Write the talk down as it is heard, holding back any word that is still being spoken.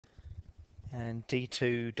And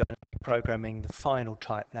D2 dynamic programming, the final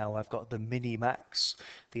type now, I've got the Minimax.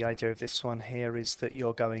 The idea of this one here is that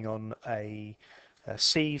you're going on a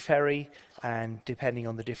sea ferry, and depending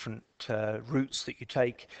on the different routes that you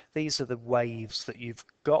take, these are the waves that you've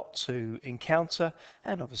got to encounter,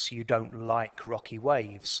 and obviously you don't like rocky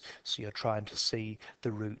waves, so you're trying to see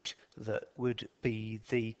the route that would be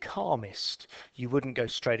the calmest. You wouldn't go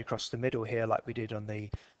straight across the middle here like we did on the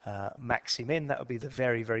Maximin. That would be the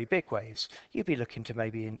very, very big waves. You'd be looking to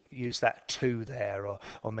maybe use that 2 there,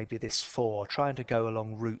 or maybe this 4, trying to go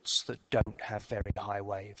along routes that don't have very high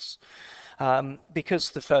waves. Because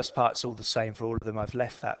the first part's all the same for all of them, I've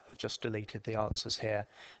left that, just deleted the answers here.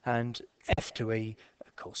 And F to E,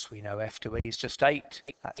 of course we know F to E is just 8.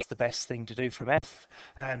 That's the best thing to do from F.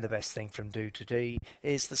 And the best thing from do to D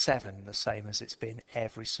is the 7, the same as it's been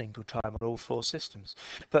every single time on all 4 systems.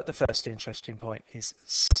 But the first interesting point is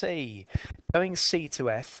C. Going C to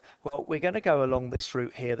F, well, we're going to go along this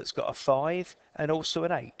route here that's got a 5 and also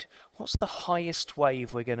an 8. What's the highest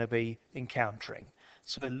wave we're going to be encountering?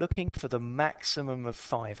 So we're looking for the maximum of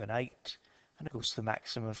 5 and 8, and of course the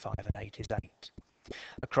maximum of 5 and 8 is 8.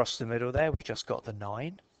 Across the middle there, we've just got the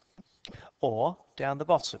 9, or down the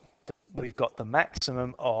bottom, we've got the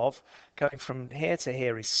maximum of, going from here to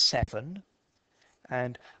here is 7,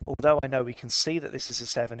 and although I know we can see that this is a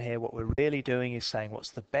 7 here, what we're really doing is saying what's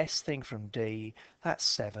the best thing from D, that's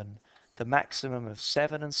 7. The maximum of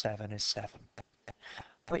 7 and 7 is 7.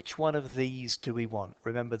 Which one of these do we want?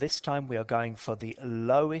 Remember, this time we are going for the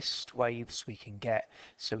lowest waves we can get,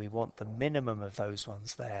 so we want the minimum of those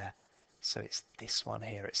ones there. So it's this one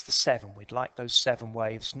here, it's the 7. We'd like those 7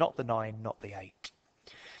 waves, not the 9, not the 8.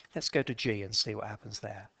 Let's go to G and see what happens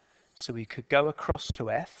there. So we could go across to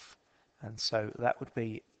F, and so that would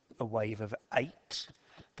be a wave of 8.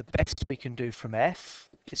 The best we can do from F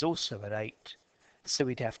is also at 8, so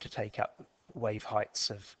we'd have to take up wave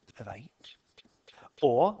heights of 8.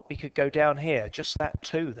 Or we could go down here, just that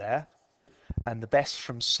 2 there, and the best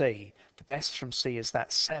from C. The best from C is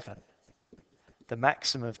that 7. The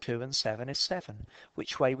maximum of 2 and 7 is 7.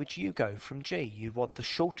 Which way would you go from G? You'd want the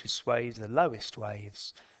shortest waves, the lowest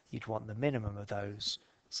waves. You'd want the minimum of those,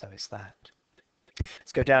 so it's that.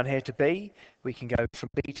 Let's go down here to B. We can go from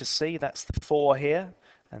B to C, that's the 4 here.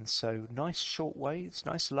 And so nice short waves,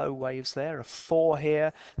 nice low waves there, a 4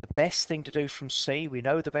 here. The best thing to do from C, we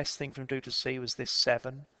know the best thing from do to C was this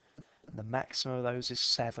 7. And the maximum of those is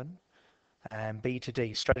 7. And B to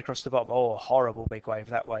D, straight across the bottom. Oh, horrible big wave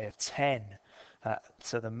that way of 10.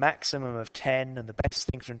 So the maximum of 10 and the best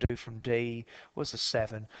thing to do from D was a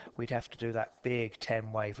 7. We'd have to do that big 10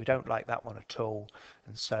 wave. We don't like that one at all.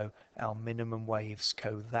 And so our minimum waves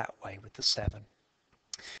go that way with the 7.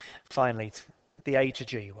 Finally, the A to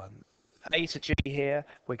G one. A to G here,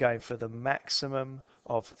 we're going for the maximum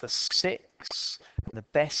of the 6. And the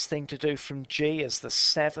best thing to do from G is the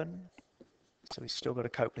 7. So we've still got to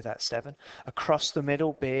cope with that 7. Across the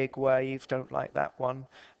middle, big wave, don't like that one.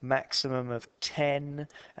 Maximum of 10.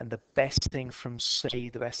 And the best thing from C,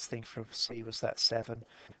 the best thing from C was that 7.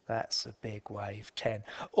 That's a big wave, 10.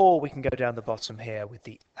 Or we can go down the bottom here with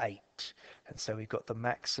the 8. And so we've got the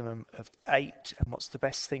maximum of 8. And what's the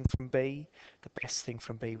best thing from B? The best thing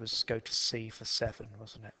from B was go to C for 7,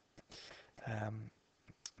 wasn't it?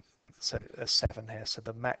 So a 7 here. So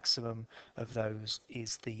the maximum of those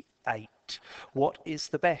is the 8. What is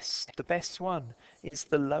the best? The best one is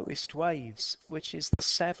the lowest waves, which is the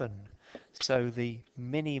 7. So the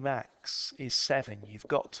Minimax is 7. You've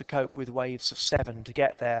got to cope with waves of 7 to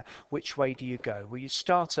get there. Which way do you go? Well, you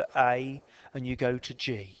start at A and you go to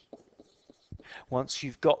G. Once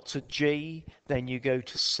you've got to G, then you go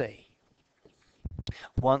to C.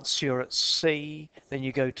 Once you're at C, then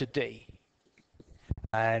you go to D.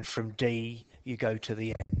 And from D, you go to the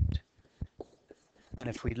end. And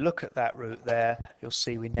if we look at that route there, you'll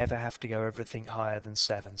see we never have to go everything higher than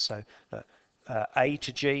 7. So A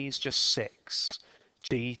to G is just 6.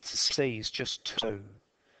 G to C is just 2.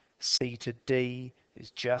 C to D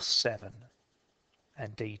is just 7.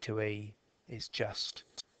 And D to E is just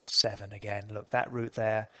 7 again. Look, that route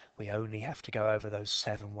there, we only have to go over those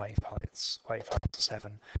 7 wave heights. Wave height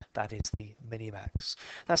 7, that is the Minimax.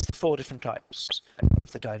 That's the 4 different types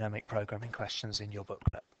of the dynamic programming questions in your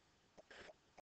booklet.